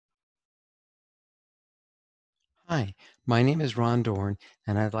Hi, my name is Ron Dorn,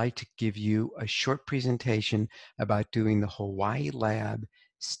 and I'd like to give you a short presentation about doing the Hawaii Lab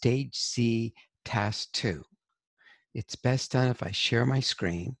Stage C Task 2. It's best done if I share my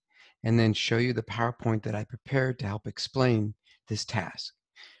screen and then show you the PowerPoint that I prepared to help explain this task.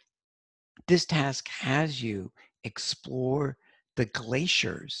 This task has you explore the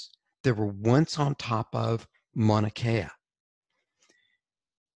glaciers that were once on top of Mauna Kea.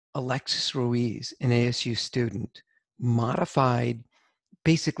 Alexis Ruiz, an ASU student, modified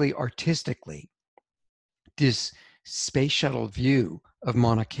basically artistically this space shuttle view of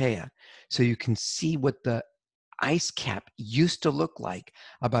Mauna Kea so you can see what the ice cap used to look like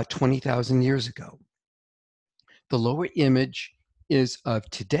about 20,000 years ago. The lower image is of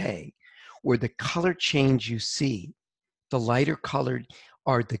today, where the color change you see, the lighter colored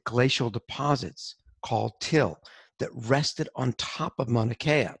are the glacial deposits called till that rested on top of Mauna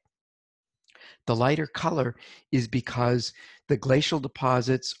Kea. The lighter color is because the glacial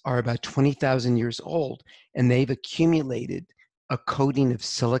deposits are about 20,000 years old and they've accumulated a coating of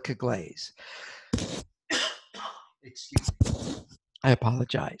silica glaze. Excuse me. I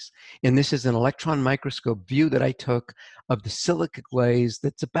apologize. And this is an electron microscope view that I took of the silica glaze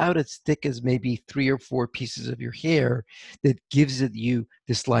that's about as thick as maybe 3 or 4 pieces of your hair that gives you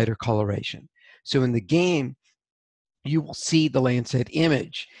this lighter coloration. So in the game, you will see the Landsat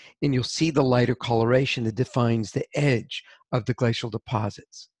image and you'll see the lighter coloration that defines the edge of the glacial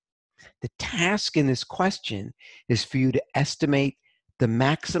deposits. The task in this question is for you to estimate the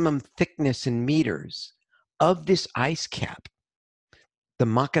maximum thickness in meters of this ice cap. The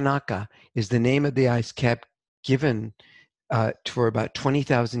Makanaka is the name of the ice cap given for about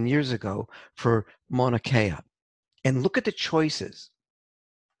 20,000 years ago for Mauna Kea. And look at the choices.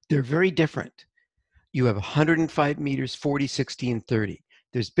 They're very different. You have 105 meters, 40, 60, and 30.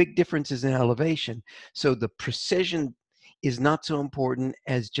 There's big differences in elevation. So the precision is not so important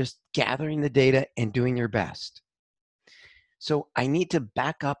as just gathering the data and doing your best. So I need to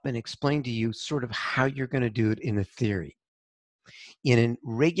back up and explain to you sort of how you're going to do it in the theory. In a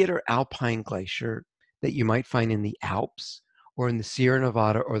regular alpine glacier that you might find in the Alps or in the Sierra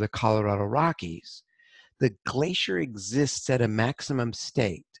Nevada or the Colorado Rockies, the glacier exists at a maximum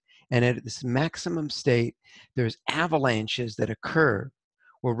state. And at this maximum state, there's avalanches that occur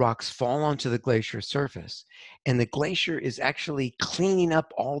where rocks fall onto the glacier surface. And the glacier is actually cleaning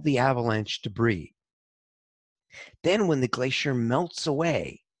up all the avalanche debris. Then when the glacier melts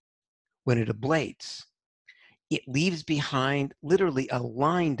away, when it ablates, it leaves behind literally a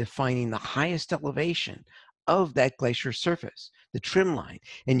line defining the highest elevation of that glacier surface, the trim line.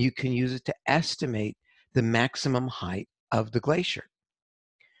 And you can use it to estimate the maximum height of the glacier.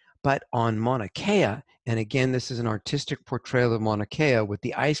 But on Mauna Kea, and again, this is an artistic portrayal of Mauna Kea with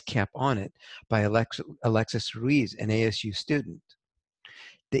the ice cap on it by Alexis Ruiz, an ASU student.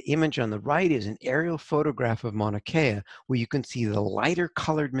 The image on the right is an aerial photograph of Mauna Kea where you can see the lighter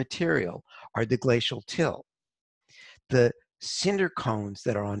colored material are the glacial till. The cinder cones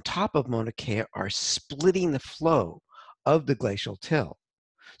that are on top of Mauna Kea are splitting the flow of the glacial till.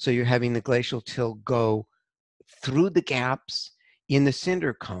 So you're having the glacial till go through the gaps in the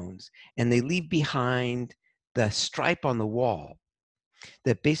cinder cones, and they leave behind the stripe on the wall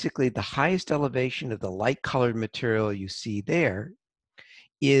that basically the highest elevation of the light colored material you see there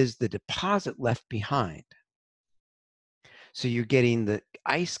is the deposit left behind. So you're getting the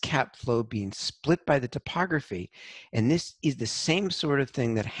ice cap flow being split by the topography, and this is the same sort of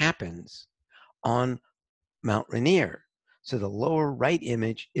thing that happens on Mount Rainier. So the lower right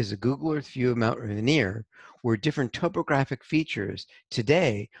image is a Google Earth view of Mount Rainier, where different topographic features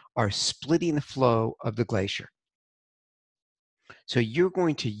today are splitting the flow of the glacier. So you're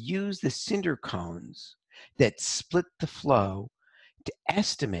going to use the cinder cones that split the flow to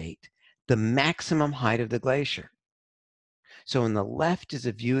estimate the maximum height of the glacier. So on the left is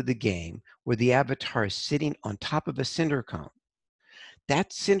a view of the game where the avatar is sitting on top of a cinder cone.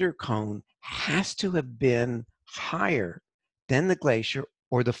 That cinder cone has to have been higher than the glacier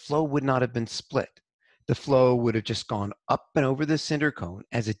or the flow would not have been split. The flow would have just gone up and over the cinder cone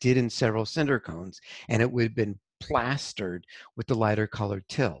as it did in several cinder cones, and it would have been plastered with the lighter colored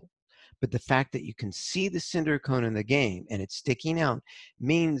till. But the fact that you can see the cinder cone in the game and it's sticking out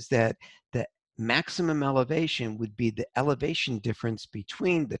means that the maximum elevation would be the elevation difference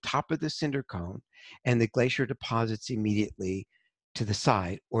between the top of the cinder cone and the glacier deposits immediately to the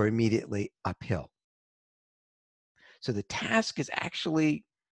side or immediately uphill. So the task is actually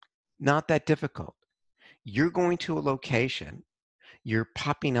not that difficult. You're going to a location, you're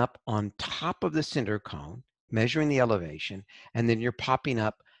popping up on top of the cinder cone, measuring the elevation, and then you're popping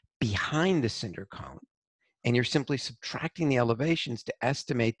up behind the cinder cone, And you're simply subtracting the elevations to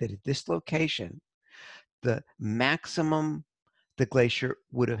estimate that at this location, the maximum the glacier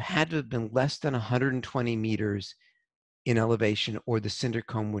would have had to have been less than 120 meters in elevation, or the cinder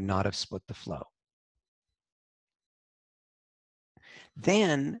cone would not have split the flow.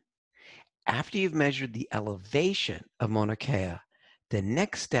 Then, after you've measured the elevation of Mauna Kea, the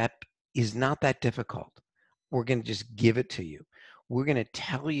next step is not that difficult. We're going to just give it to you. We're going to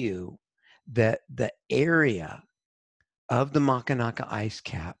tell you that the area of the Makanaka Ice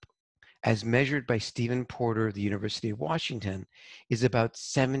Cap, as measured by Stephen Porter of the University of Washington, is about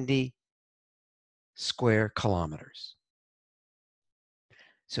 70 square kilometers.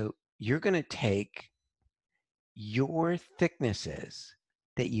 So you're going to take your thicknesses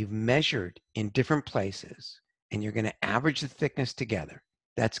that you've measured in different places, and you're going to average the thickness together.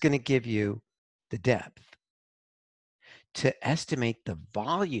 That's going to give you the depth. To estimate the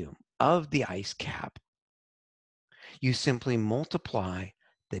volume of the ice cap, you simply multiply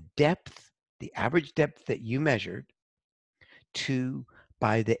the depth, the average depth that you measured,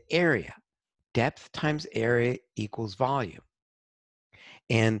 by the area. Depth times area equals volume.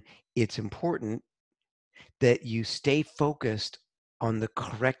 And it's important that you stay focused on the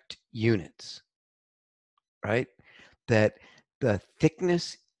correct units, right? That the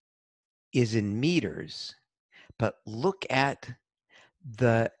thickness is in meters, but look at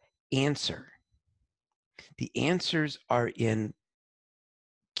the answer. The answers are in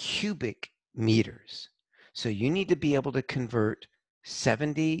cubic meters. So you need to be able to convert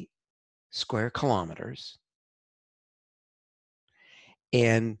 70 square kilometers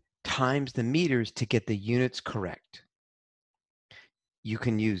and times the meters to get the units correct. You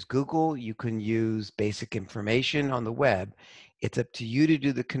can use Google, you can use basic information on the web. It's up to you to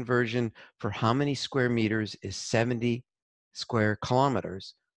do the conversion for how many square meters is 70 square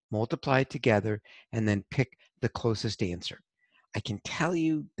kilometers, multiply it together, and then pick the closest answer. I can tell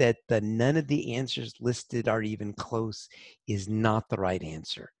you that none of the answers listed are even close is not the right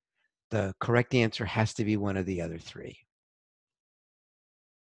answer. The correct answer has to be one of the other three.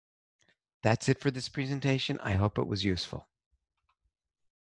 That's it for this presentation. I hope it was useful.